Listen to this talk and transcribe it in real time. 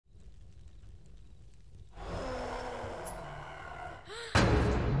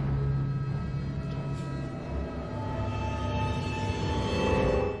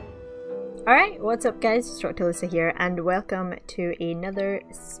Alright, what's up guys, Destructo Lissa here and welcome to another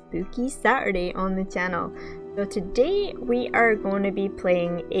spooky Saturday on the channel. So today we are going to be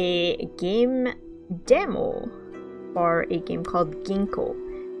playing a game demo for a game called Ginkgo.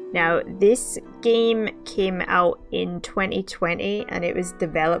 Now this game came out in 2020 and it was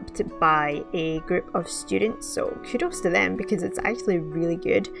developed by a group of students, so kudos to them because it's actually really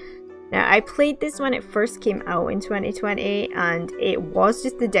good. Now I played this when it first came out in 2020 and it was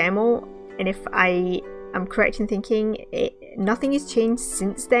just the demo. And if I am correct in thinking, nothing has changed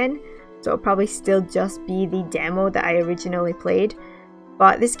since then, so it'll probably still just be the demo that I originally played.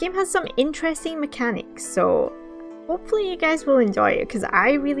 But this game has some interesting mechanics, so hopefully you guys will enjoy it, because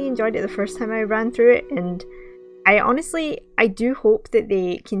I really enjoyed it the first time I ran through it, and I do hope that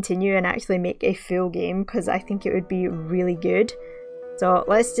they continue and actually make a full game, because I think it would be really good. So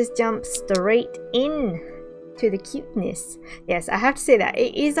let's just jump straight in to the cuteness. Yes, I have to say that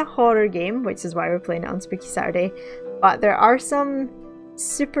it is a horror game, which is why we're playing it on Spooky Saturday, but there are some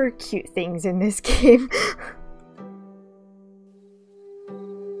super cute things in this game.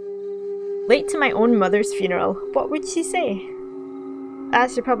 Late to my own mother's funeral. What would she say? I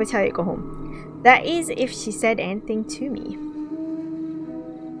should probably tell you to go home. That is if she said anything to me.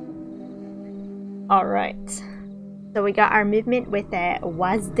 Alright. So we got our movement with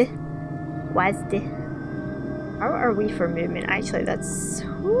WASD. How are we for movement? Actually, that's...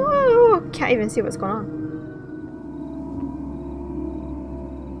 Woo, can't even see what's going on.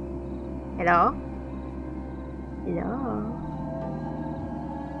 Hello? Hello?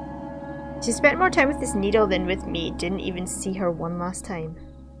 She spent more time with this needle than with me. Didn't even see her one last time.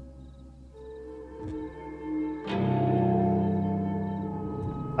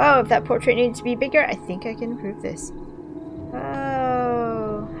 Oh, if that portrait needs to be bigger, I think I can improve this.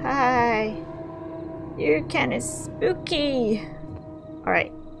 Oh, hi. You're kind of spooky.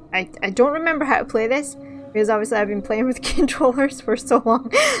 Alright, I don't remember how to play this because obviously I've been playing with controllers for so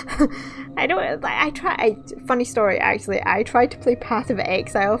long. Funny story actually, I tried to play Path of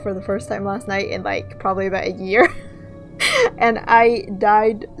Exile for the first time last night in like probably about a year. And I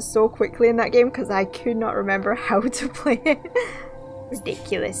died so quickly in that game because I could not remember how to play it.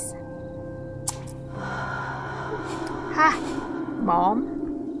 Ridiculous. Ha!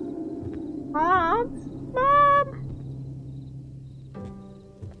 Mom? Mom?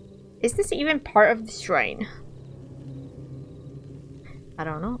 Is this even part of the shrine? I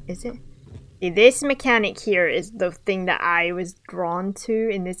don't know, is it? See, this mechanic here is the thing that I was drawn to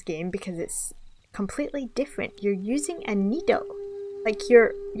in this game because it's completely different. You're using a needle. Like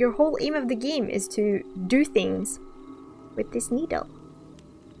your whole aim of the game is to do things with this needle.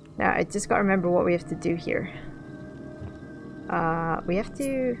 Now I just gotta remember what we have to do here. We have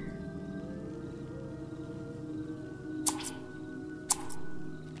to...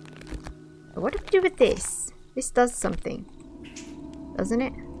 What do we do with this? This does something, doesn't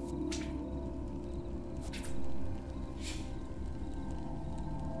it?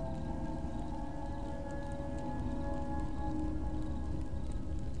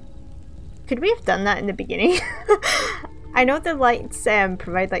 Could we have done that in the beginning? I know the lights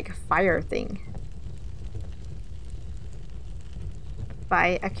provide like a fire thing.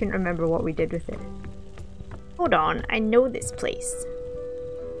 But I couldn't remember what we did with it. Hold on, I know this place.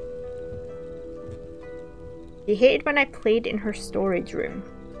 She hated when I played in her storage room.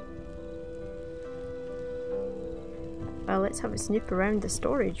 Well, let's have a snoop around the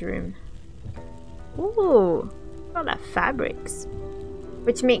storage room. Ooh, all that fabrics.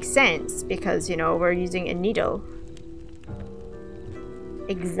 Which makes sense because, you know, we're using a needle.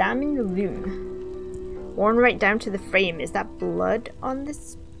 Examine the loom. Worn right down to the frame. Is that blood on the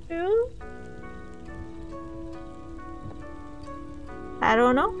spoon? I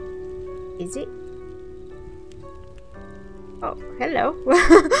don't know. Is it? Oh, hello.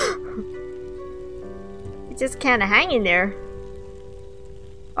 It's just kind of hanging there.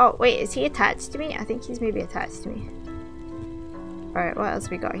 Oh, wait, is he attached to me? I think he's maybe attached to me. Alright, what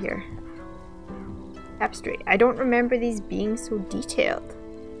else we got here? Tapestry. I don't remember these being so detailed.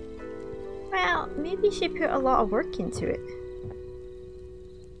 Well, maybe she put a lot of work into it.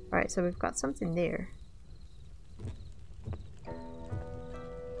 Alright, so we've got something there.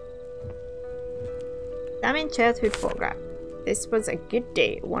 Examine childhood photograph. This was a good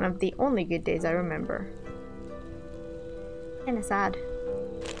day, one of the only good days I remember. Kinda sad.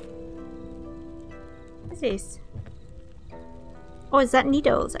 What's this? Oh, is that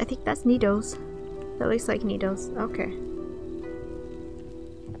needles? I think that's needles. That looks like needles. Okay.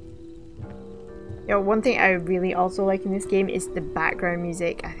 Yo, one thing I really also like in this game is the background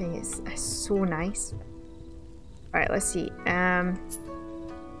music. I think it's so nice. Alright, let's see.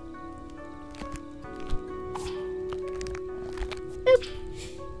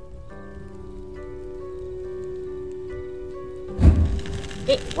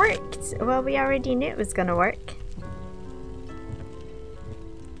 It worked! Well, we already knew it was gonna work.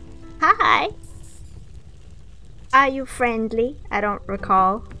 Hi! Are you friendly? I don't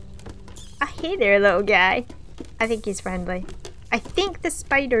recall. Ah, hey there, little guy. I think he's friendly. I think the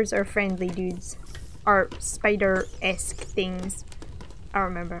spiders are friendly dudes. Or spider-esque things. I don't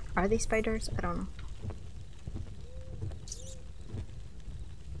remember. Are they spiders? I don't know.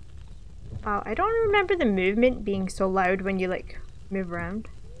 Wow, I don't remember the movement being so loud when you like move around.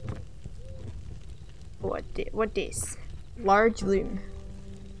 What this? Large loom.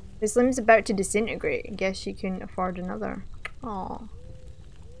 This loom's about to disintegrate. I guess you can afford another. Aww.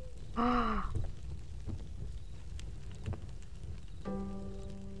 Ah.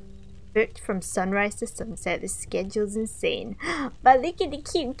 Booked from sunrise to sunset. The schedule's insane. But look at the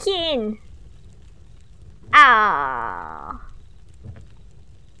cute kin! Ah.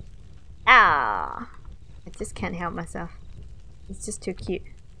 Ah. I just can't help myself. It's just too cute.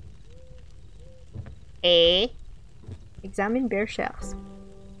 Eh? Examine bare shelves.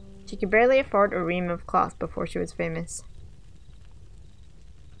 She could barely afford a ream of cloth before she was famous.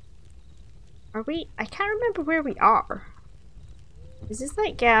 Are we? I can't remember where we are. Is this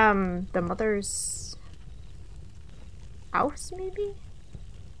like the mother's house maybe?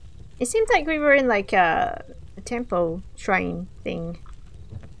 It seems like we were in like a temple shrine thing.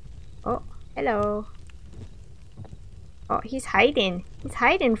 Oh, hello. Oh, he's hiding. He's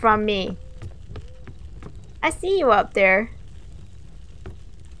hiding from me. I see you up there.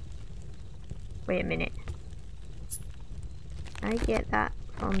 Wait a minute. I get that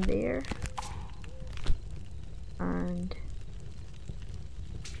from there. And...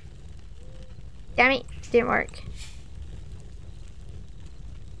 damn it! Didn't work.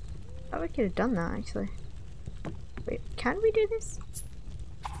 I thought we could have done that actually. Wait, can we do this?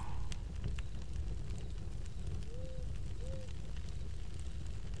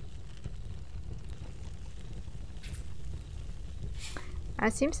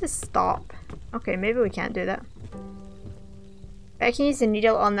 It seems to stop. Okay, maybe we can't do that. I can use the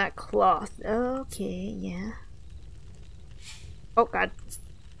needle on that cloth. Okay, yeah. Oh god.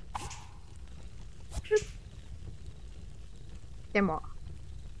 Then what?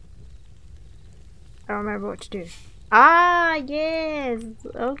 I don't remember what to do. Ah, yes!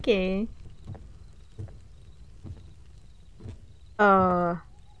 Okay.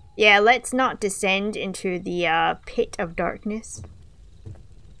 Yeah, let's not descend into the pit of darkness.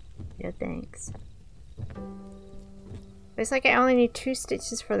 Yeah, thanks. It's like I only need 2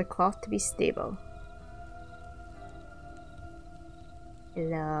 stitches for the cloth to be stable.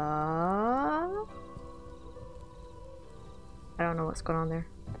 Hello? I don't know what's going on there.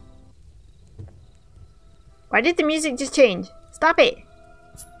 Why did the music just change? Stop it!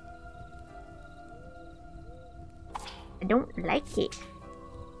 I don't like it.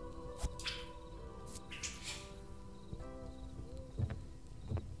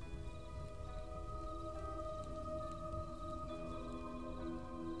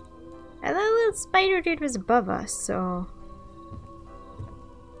 That little spider dude was above us, so...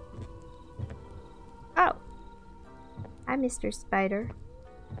 oh! Hi, Mr. Spider.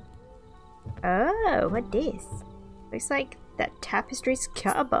 Oh, what this? Looks like that tapestry's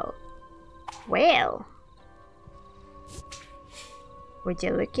cuttable. Well! Would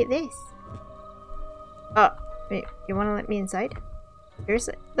you look at this? Oh, wait, you wanna let me inside?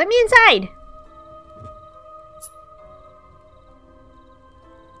 Seriously? Let me inside!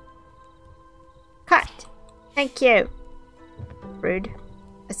 Cut! Thank you. Rude.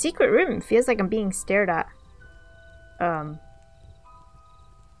 A secret room. Feels like I'm being stared at.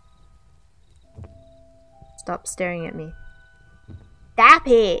 Stop staring at me. Stop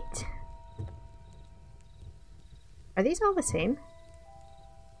it! Are these all the same?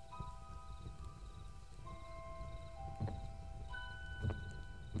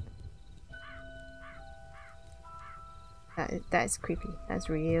 That is creepy. That's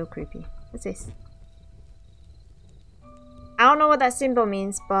real creepy. What's this? I don't know what that symbol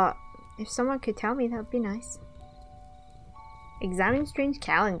means, but if someone could tell me, that would be nice. Examine strange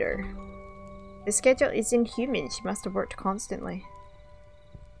calendar. The schedule is inhuman. She must have worked constantly.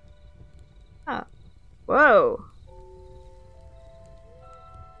 Oh. Whoa.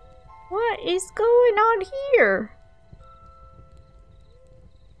 What is going on here?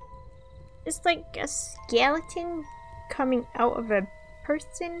 It's like a skeleton coming out of a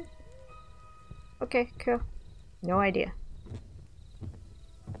person? Okay, cool. No idea.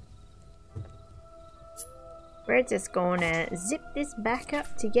 We're just gonna zip this back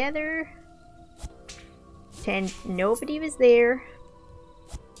up together. Pretend nobody was there.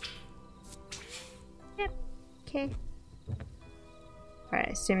 Yep, okay. Alright,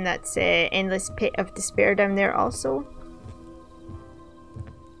 I assume that's an endless pit of despair down there also.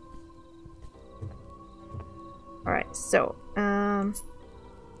 Alright, so,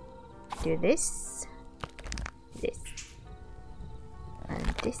 do this, this, and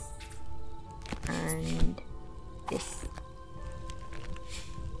this, and this.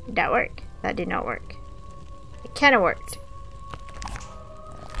 Did that work? That did not work. It kinda worked.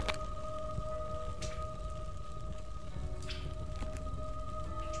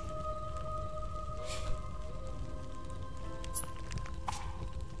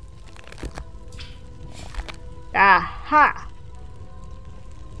 Aha!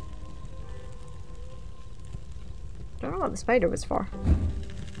 Don't know what the spider was for.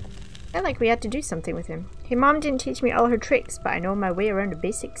 I felt like we had to do something with him. Hey, Mom didn't teach me all her tricks, but I know my way around a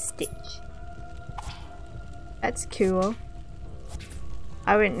basic stitch. That's cool.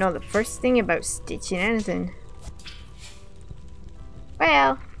 I wouldn't know the first thing about stitching anything.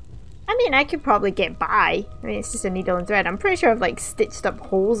 Well, I mean, I could probably get by. I mean, it's just a needle and thread. I'm pretty sure I've like stitched up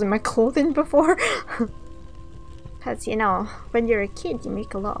holes in my clothing before. Because, you know, when you're a kid, you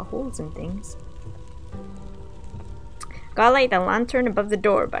make a lot of holes in things. Gotta light the lantern above the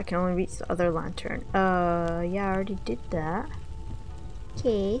door, but I can only reach the other lantern. Yeah, I already did that.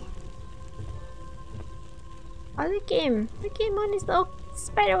 Okay. Oh, look at him. Look at him on his little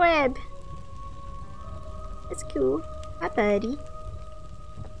spider web. That's cool. Hi, buddy.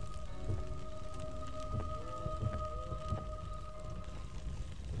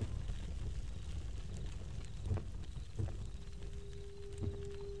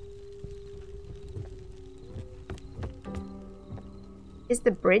 Is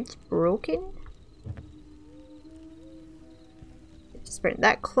the bridge broken?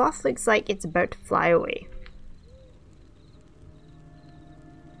 That cloth looks like it's about to fly away.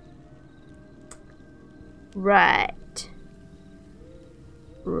 Right.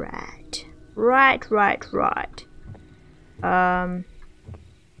 Right.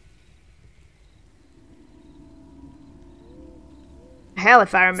 Hell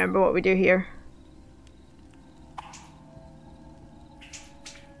if I remember what we do here.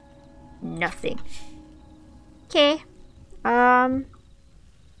 Nothing. Okay.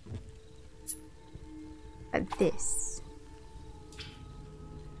 This.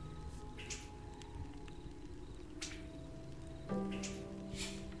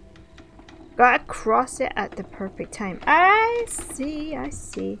 Gotta cross it at the perfect time. I see.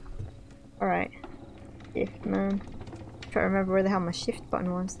 Alright. Shift, man. Try to remember where the hell my shift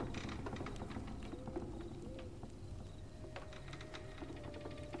button was.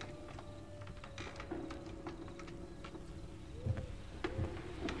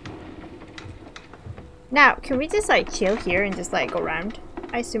 Now, can we just like chill here and just like go around?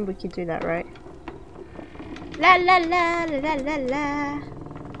 I assume we could do that, right? La la la la la la la.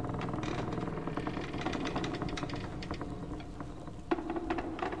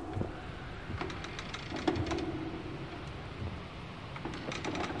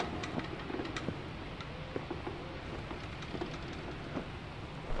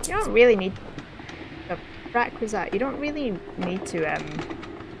 You don't really need the frack was that. You don't really need to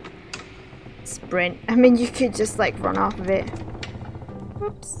sprint. I mean, you could just like run off of it.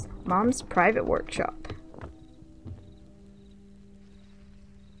 Whoops. Mom's private workshop.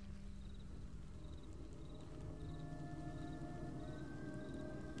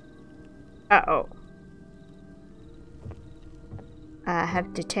 Uh-oh. I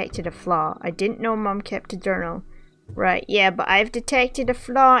have detected a flaw. I didn't know Mom kept a journal. Right, yeah, but I've detected a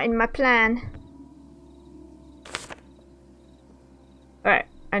flaw in my plan. Alright.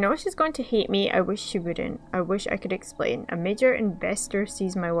 I know she's going to hate me. I wish she wouldn't. I wish I could explain. A major investor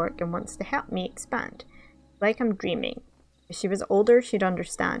sees my work and wants to help me expand. Like I'm dreaming. If she was older, she'd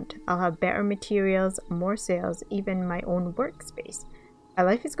understand. I'll have better materials, more sales, even my own workspace. My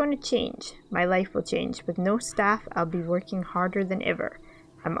life is going to change. My life will change. With no staff, I'll be working harder than ever.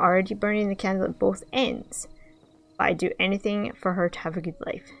 I'm already burning the candle at both ends. But I'd do anything for her to have a good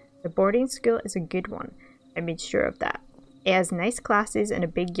life. The boarding school is a good one. I made sure of that. It has nice classes and a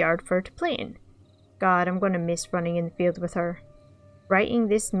big yard for her to play in. God, I'm going to miss running in the field with her. Writing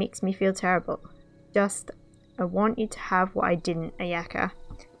this makes me feel terrible. Just, I want you to have what I didn't, Ayaka.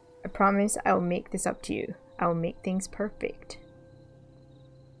 I promise I will make this up to you. I will make things perfect.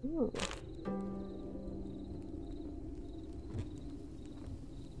 Ooh.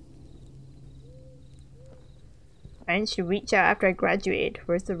 I should reach out after I graduated.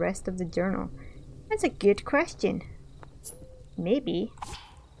 Where's the rest of the journal? That's a good question. Maybe.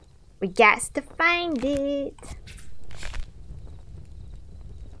 We got to find it.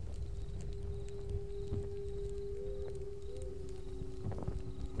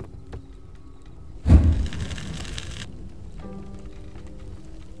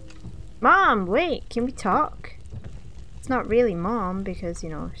 Mom, wait, can we talk? It's not really Mom because, you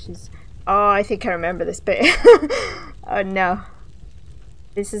know, she's... Oh, I think I remember this bit. Oh no.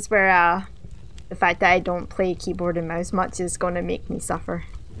 This is where the fact that I don't play keyboard and mouse much is gonna make me suffer.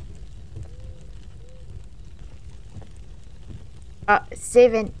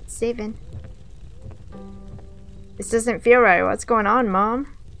 Saving. This doesn't feel right. What's going on, Mom?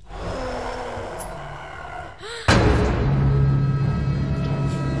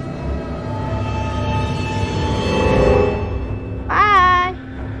 Bye!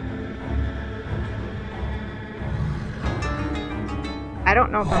 I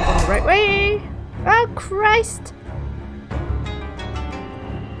don't know if I'm going the right way. Oh, Christ!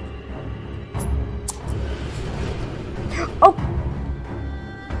 Oh!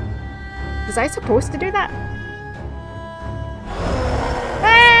 Was I supposed to do that?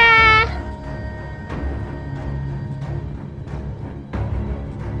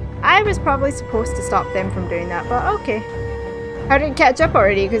 I was probably supposed to stop them from doing that, but okay. How did it catch up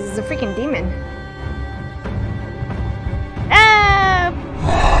already? Because it's a freaking demon.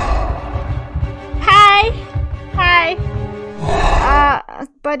 Hi! Hi!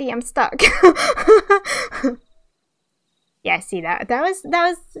 Buddy, I'm stuck. Yeah, see that? That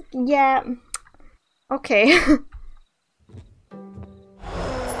was, yeah. Okay.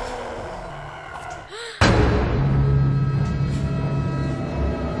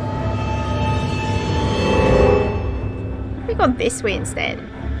 We go this way instead.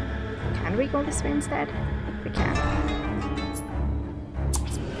 Can we go this way instead? We can.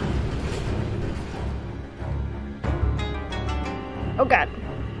 Oh god.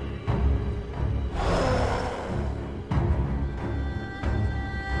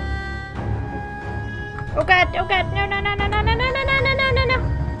 Oh god, oh god, no. No.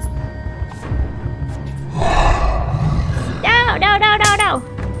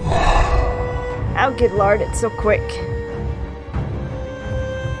 Oh good lord, it's so quick.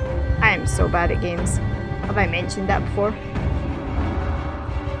 I am so bad at games. Have I mentioned that before?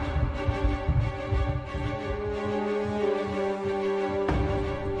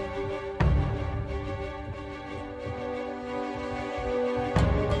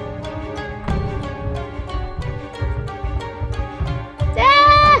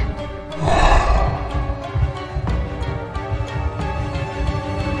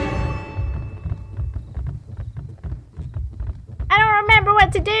 I don't remember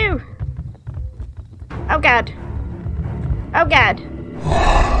what to do! Oh god. Oh god.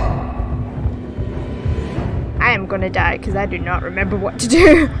 I am gonna die because I do not remember what to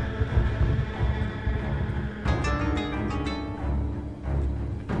do.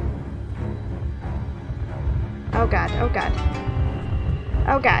 Oh god, oh god.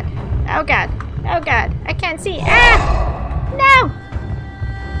 Oh god. Oh god. Oh god. I can't see. Ah! No!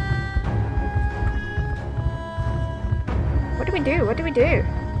 What do we do? What do we do?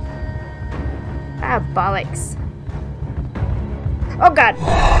 Ah, bollocks. Oh god!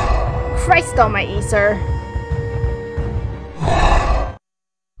 Christ almighty, sir.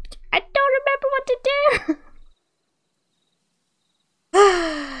 I don't remember what to do!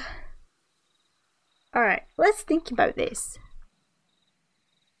 Alright, let's think about this.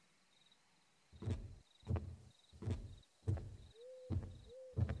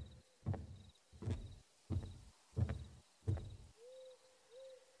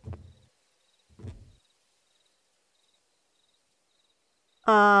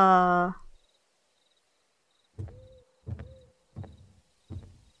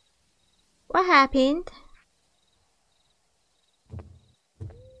 What happened?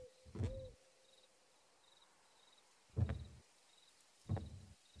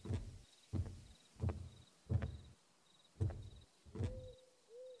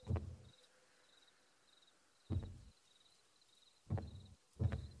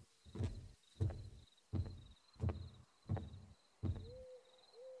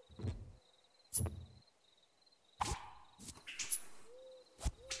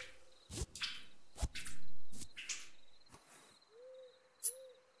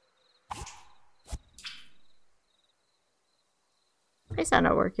 Why is that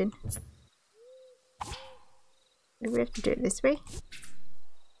not working? Do we have to do it this way?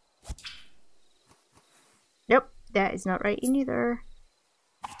 Nope, that is not right either.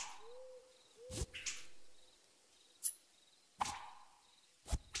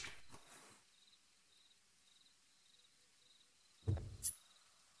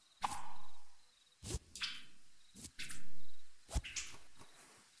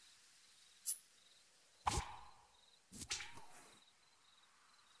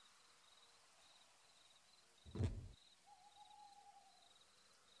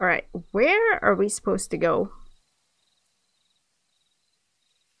 Alright, where are we supposed to go?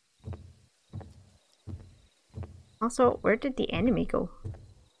 Also, where did the enemy go?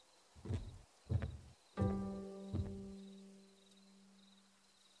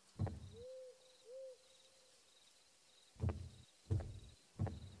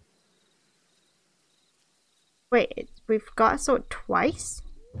 Wait, we've got to sort twice?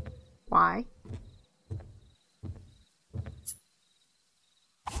 Why?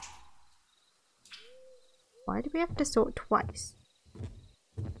 Why do we have to sort twice?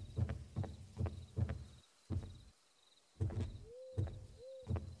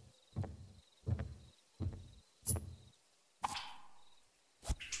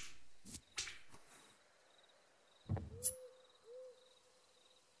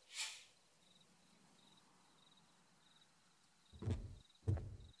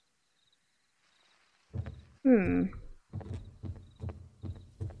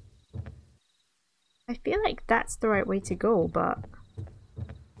 I feel like that's the right way to go, but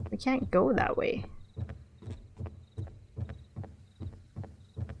we can't go that way.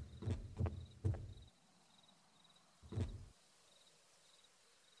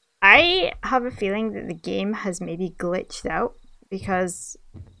 I have a feeling that the game has maybe glitched out because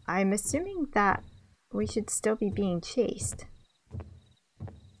I'm assuming that we should still be being chased.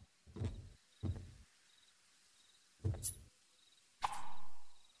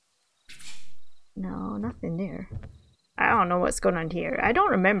 No, nothing there. I don't know what's going on here. I don't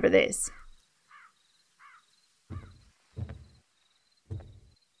remember this.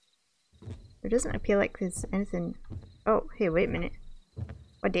 It doesn't appear like there's anything. Oh, hey, wait a minute.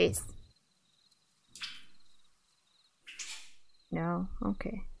 What days? No,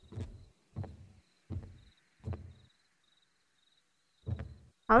 okay.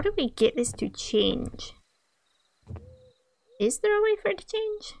 How do we get this to change? Is there a way for it to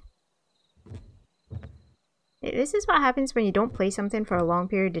change? This is what happens when you don't play something for a long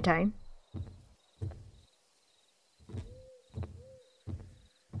period of time.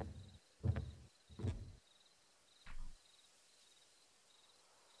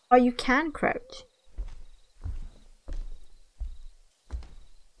 Oh, you can crouch.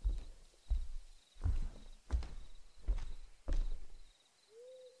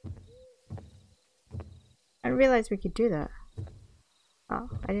 I didn't realize we could do that. Oh,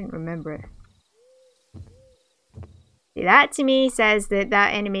 I didn't remember it. See, that to me says that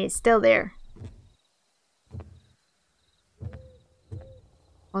that enemy is still there.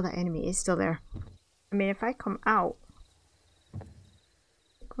 Oh, that enemy is still there. I mean, if I come out,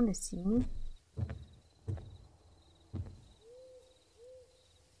 they're going to see me.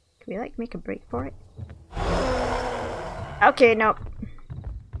 Can we like make a break for it? Okay, nope.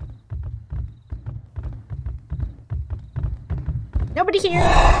 Nobody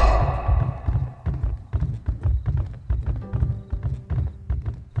here!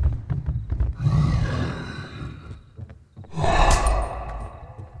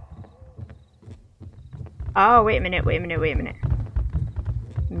 Oh, wait a minute, wait a minute, wait a minute.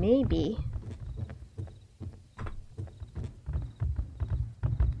 Maybe.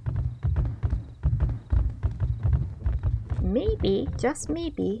 Maybe, just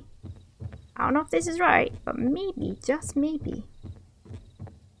maybe. I don't know if this is right, but maybe, just maybe.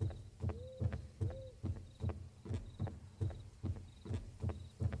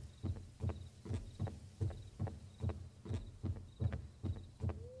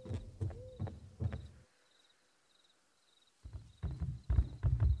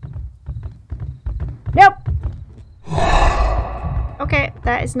 Nope! Okay,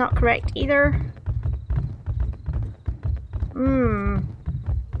 that is not correct either.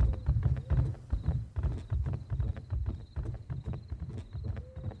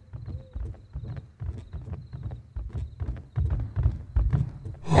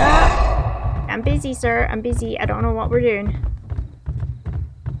 I'm busy, sir. I'm busy. I don't know what we're doing.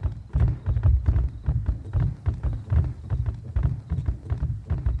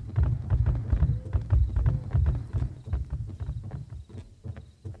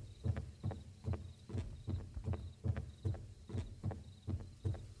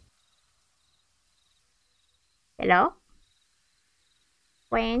 Hello?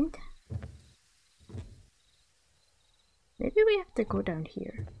 Friend? Maybe we have to go down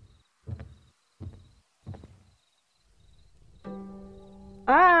here.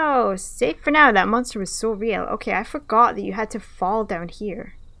 Oh, safe for now. That monster was so real. Okay, I forgot that you had to fall down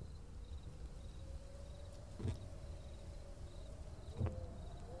here.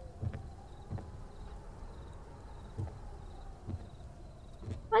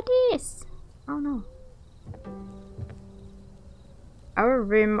 What is? Oh no. Our your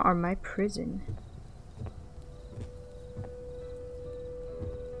room or my prison.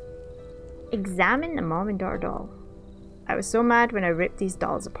 Examine the mom and daughter doll. I was so mad when I ripped these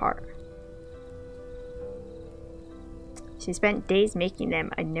dolls apart. She spent days making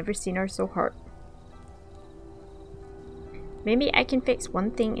them. I'd never seen her so hurt. Maybe I can fix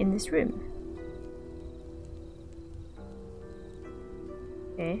one thing in this room.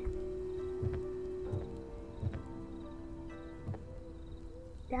 Okay.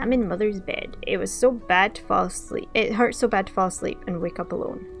 Examine mother's bed. It was so bad to fall asleep. It hurt so bad to fall asleep and wake up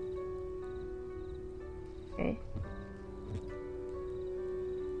alone. Okay.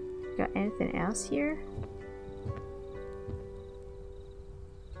 Got anything else here?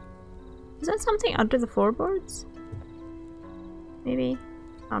 Is that something under the floorboards? Maybe?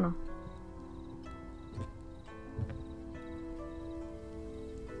 I don't know.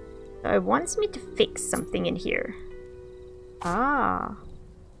 So it wants me to fix something in here. Ah.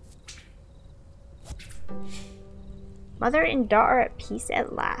 Mother and daughter at peace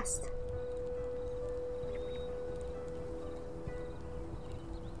at last.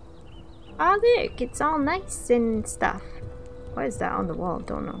 Ah, look, it's all nice and stuff. What is that on the wall?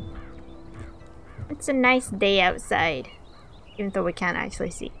 Don't know. It's a nice day outside, even though we can't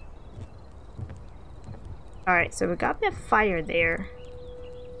actually see. Alright, so we got a bit of fire there.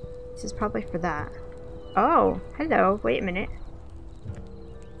 This is probably for that. Oh, hello. Wait a minute.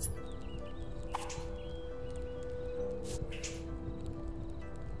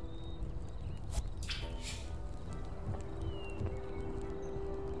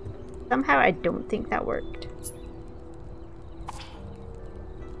 Somehow I don't think that worked.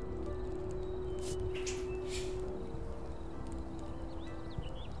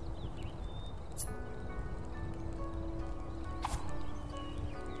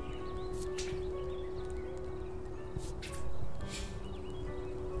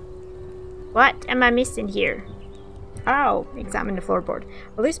 What am I missing here? Oh, examine the floorboard.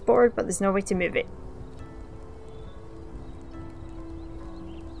 A loose board, but there's no way to move it.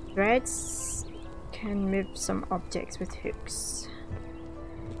 Threads can move some objects with hooks.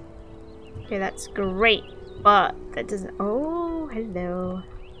 Okay, that's great, but that doesn't... Oh, hello.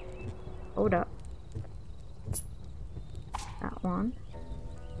 Hold up. That one.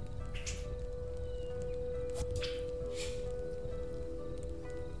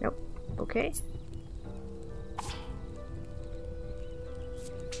 Nope. Okay.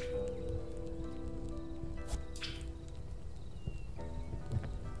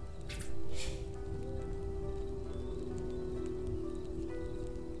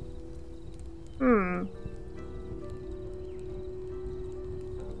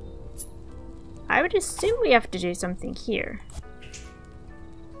 I would assume we have to do something here.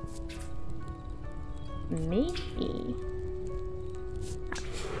 Maybe.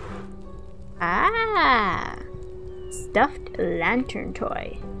 Ah! Stuffed lantern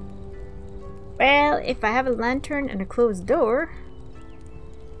toy. Well, if I have a lantern and a closed door...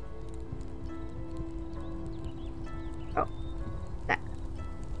 Oh. That.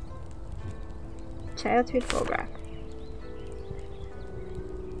 Childhood photograph.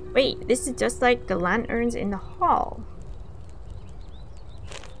 Wait, this is just like the lanterns in the hall.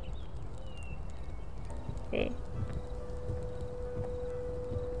 Okay.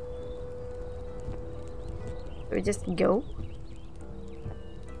 Do we just go?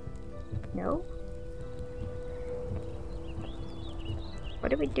 No? What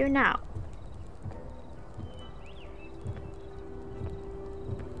do we do now?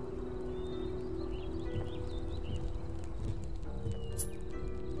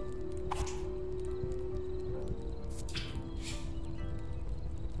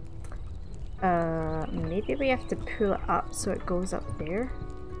 Maybe we have to pull it up so it goes up there.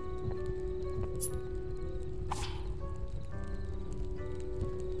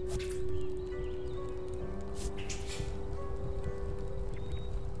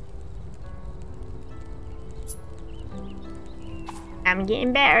 I'm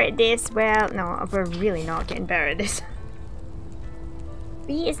getting better at this. Well, no, we're really not getting better at this.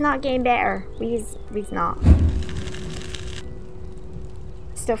 B is not getting better. We's not.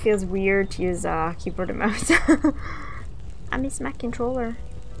 Still feels weird to use keyboard and mouse. I miss my controller.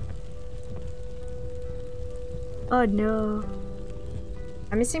 Oh no.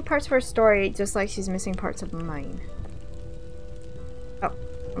 I'm missing parts of her story just like she's missing parts of mine. Oh,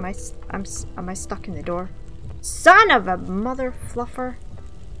 am I stuck in the door? Son of a mother fluffer.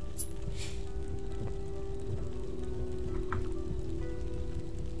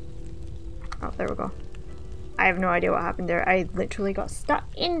 Oh, there we go. I have no idea what happened there. I literally got stuck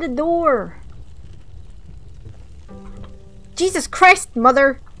in the door. Jesus Christ,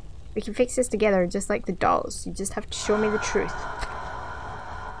 mother! We can fix this together, just like the dolls. You just have to show me the truth.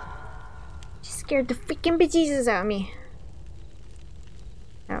 She scared the freaking bejesus out of me.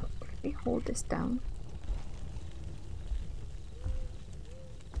 Now, can we hold this down?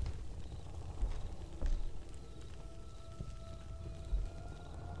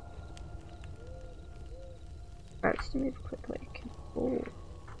 Crouch to move quickly. Oh.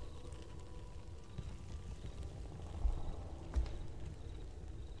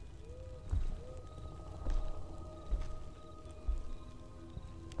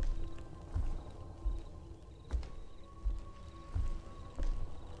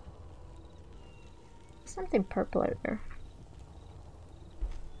 Something purple out there.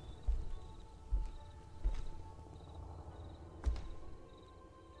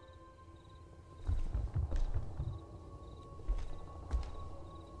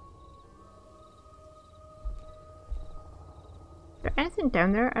 Is there anything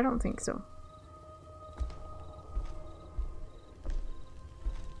down there? I don't think so.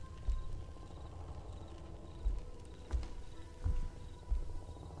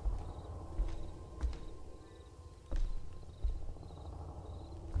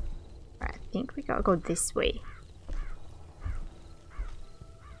 I think we gotta go this way.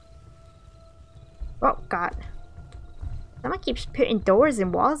 Oh god. Someone keeps putting doors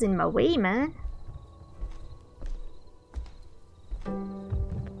and walls in my way, man.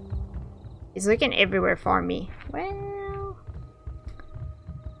 He's looking everywhere for me. Well,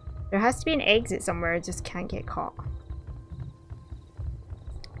 there has to be an exit somewhere. I just can't get caught.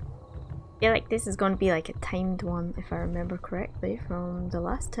 I feel like this is going to be like a timed one, if I remember correctly from the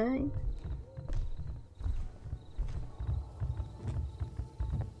last time.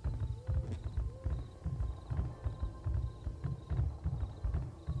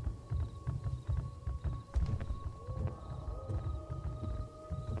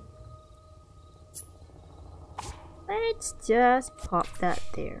 Let's just pop that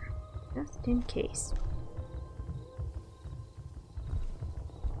there, just in case.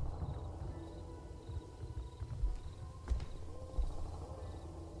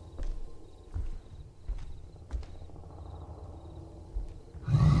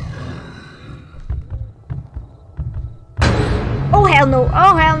 Oh hell no!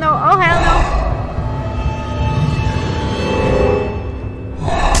 Oh hell no! Oh hell no!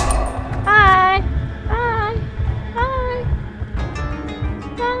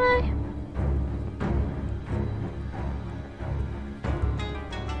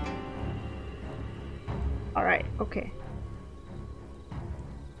 Alright, okay.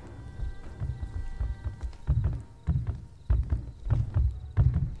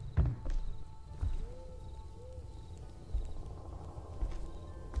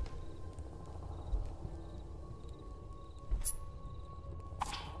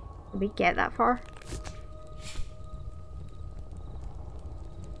 Did we get that far?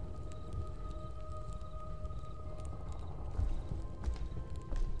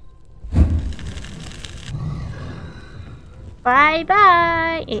 Bye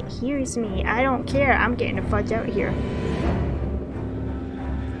bye! It hears me. I don't care. I'm getting the fudge out here.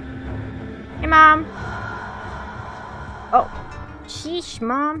 Hey, Mom. Oh. Sheesh,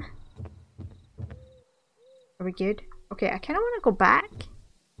 Mom. Are we good? Okay, I kind of want to go back.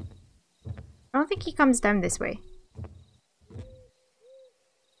 I don't think he comes down this way.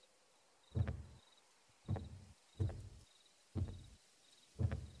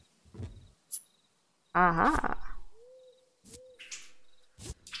 Aha.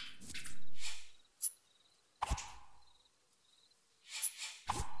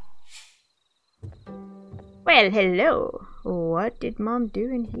 Well, hello. What did Mom do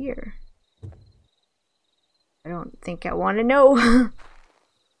in here? I don't think I want to know.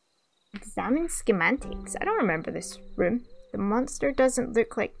 Examine schematics. I don't remember this room. The monster doesn't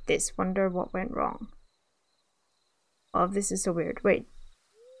look like this. Wonder what went wrong. Oh, this is so weird. Wait,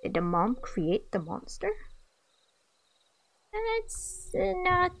 did the mom create the monster? That's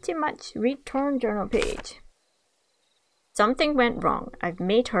not too much. Return journal page. Something went wrong. I've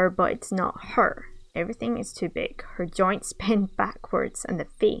made her, but it's not her. Everything is too big. Her joints bend backwards and the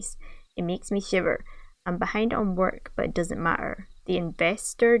face. It makes me shiver. I'm behind on work, but it doesn't matter. The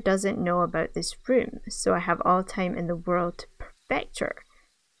investor doesn't know about this room, so I have all time in the world to perfect her.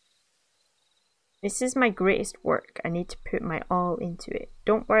 This is my greatest work. I need to put my all into it.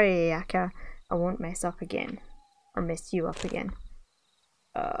 Don't worry, Ayaka. I won't mess up again. Or mess you up again.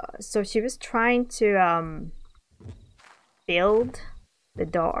 So she was trying to build the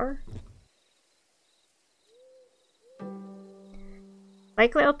door.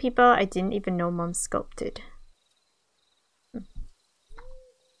 Like little people, I didn't even know Mom sculpted.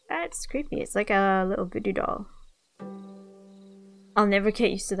 That's creepy. It's like a little voodoo doll. I'll never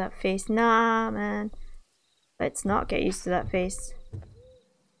get used to that face. Nah, man. Let's not get used to that face.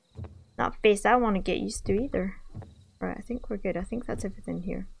 Not a face I want to get used to either. Right, I think we're good. I think that's everything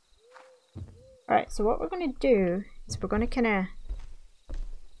here. Alright, so what we're going to do is we're going to kind of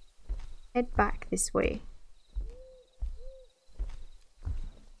head back this way.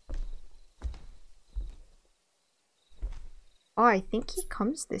 Oh, I think he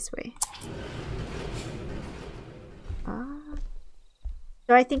comes this way.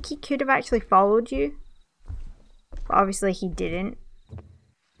 So I think he could have actually followed you. But obviously he didn't.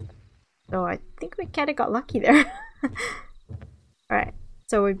 So I think we kind of got lucky there. Alright,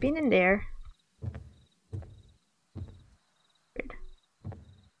 so we've been in there. Good.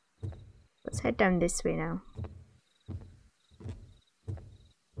 Let's head down this way now.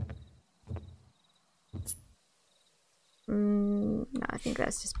 No, I think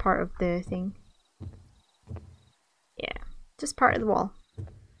that's just part of the thing. Yeah, just part of the wall.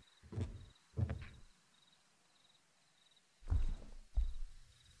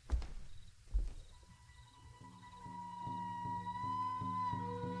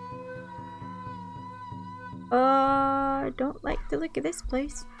 I don't like the look of this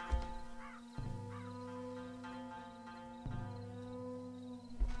place.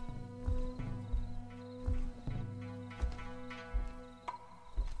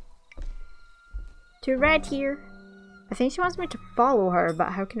 To red here. I think she wants me to follow her,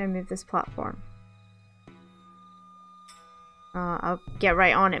 but how can I move this platform? I'll get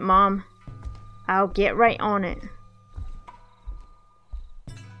right on it, Mom. I'll get right on it.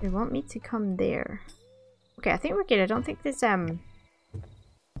 They want me to come there. Okay, I think we're good. I don't think there's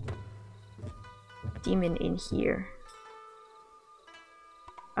demon in here.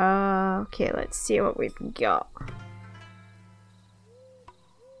 Okay, let's see what we've got.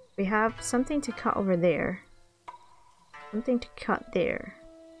 We have something to cut over there. Something to cut there.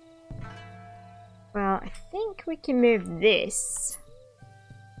 Well, I think we can move this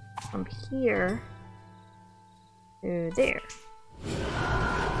from here to there.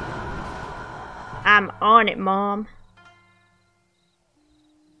 I'm on it, Mom.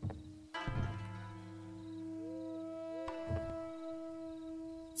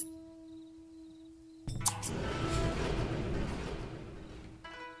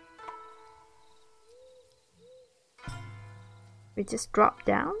 We just drop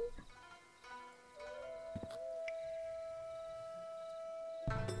down?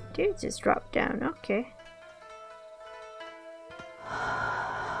 Dude, just drop down, okay.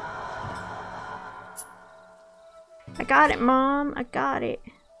 I got it, Mom. I got it.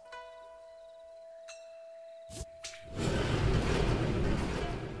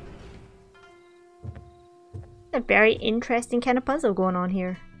 A very interesting kind of puzzle going on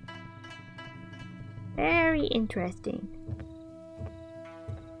here. Very interesting.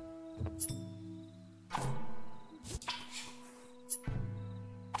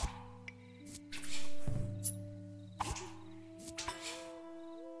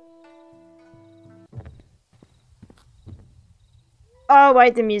 Oh, why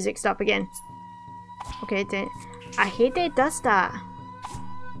did the music stop again? Okay, I hate that it does that.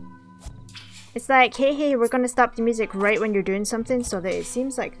 It's like, hey, we're gonna stop the music right when you're doing something, so that it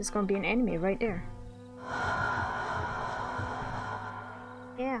seems like there's gonna be an enemy right there.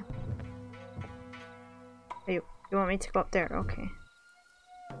 Yeah. Hey, you want me to go up there? Okay.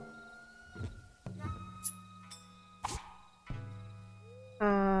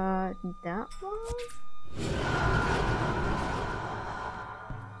 That one?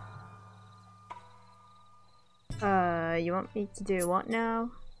 You want me to do what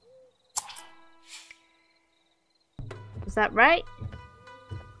now? Was that right?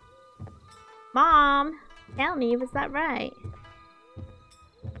 Mom, tell me, was that right?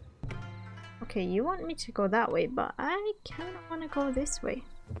 Okay, you want me to go that way, but I kinda wanna go this way.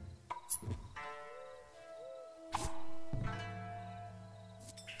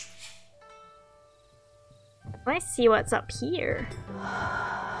 Let's see what's up here.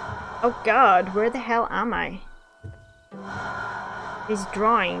 Oh god, where the hell am I? These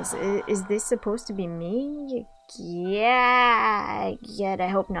drawings, is this supposed to be me? Yeah, I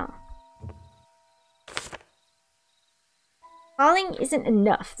hope not. Calling isn't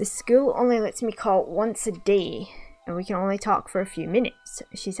enough. The school only lets me call once a day, and we can only talk for a few minutes.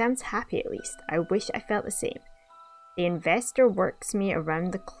 She sounds happy at least. I wish I felt the same. The investor works me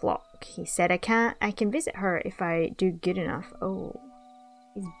around the clock. He said I can visit her if I do good enough. Oh,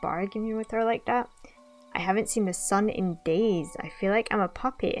 he's bargaining with her like that? I haven't seen the sun in days. I feel like I'm a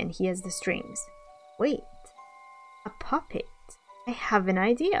puppet and he has the strings. Wait, a puppet? I have an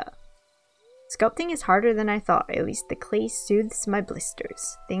idea. Sculpting is harder than I thought. At least the clay soothes my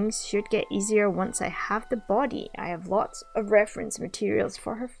blisters. Things should get easier once I have the body. I have lots of reference materials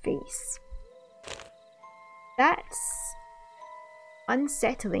for her face. That's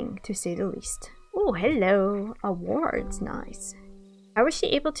unsettling, to say the least. Oh, hello. Awards. Nice. How was she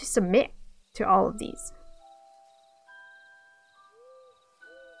able to submit to all of these?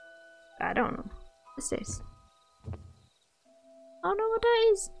 I don't know. What's this? I don't know what that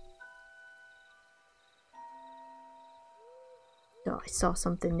is. Oh, I saw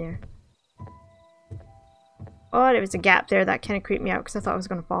something there. Oh, there was a gap there. That kind of creeped me out because I thought I was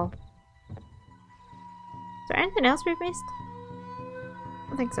going to fall. Is there anything else we've missed? I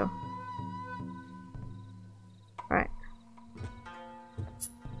don't think so. Alright.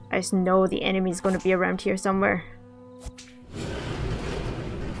 I just know the enemy's going to be around here somewhere.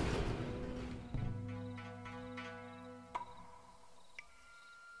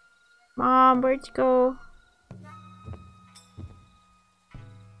 Mom, where'd you go?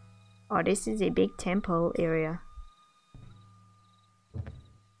 Oh, this is a big temple area.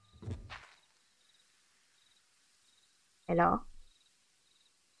 Hello?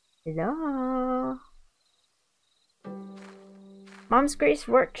 Hello? Mom's Grace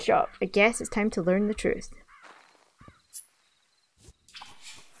Workshop. I guess it's time to learn the truth.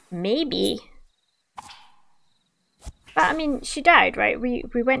 Maybe. But I mean, she died, right? We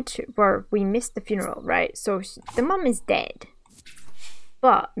went to, or we missed the funeral, right? So the mom is dead.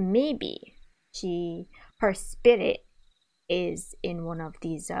 But maybe her spirit is in one of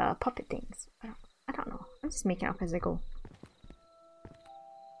these puppet things. I don't know. I'm just making it up as I go.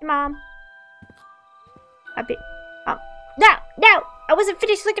 Hey, Mom. No! No! I wasn't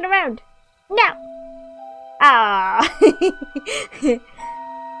finished looking around! No! Ah! I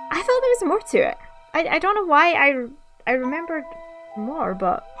thought there was more to it. I don't know why I remembered more,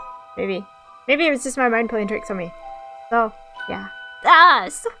 but maybe it was just my mind playing tricks on me. So, yeah. Ah,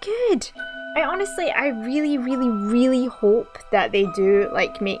 it's so good! I really hope that they do,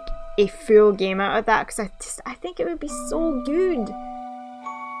 like, make a full game out of that, because I think it would be so good.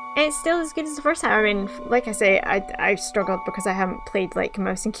 And it's still as good as the first time. I mean, like I say, I struggled because I haven't played, like,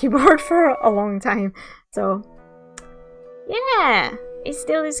 mouse and keyboard for a long time. So, yeah! It's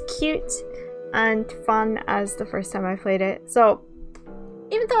still as cute and fun as the first time I played it. So,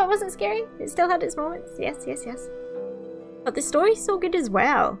 even though it wasn't scary, it still had its moments. Yes, yes, yes. But the story's so good as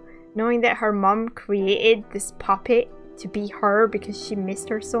well. Knowing that her mum created this puppet to be her because she missed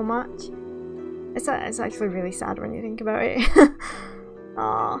her so much. It's actually really sad when you think about it.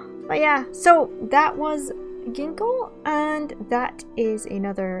 Aww. But yeah, so that was Ginkgo, and that is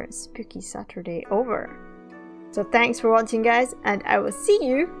another Spooky Saturday over. So thanks for watching, guys, and I will see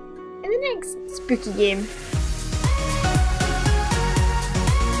you in the next spooky game.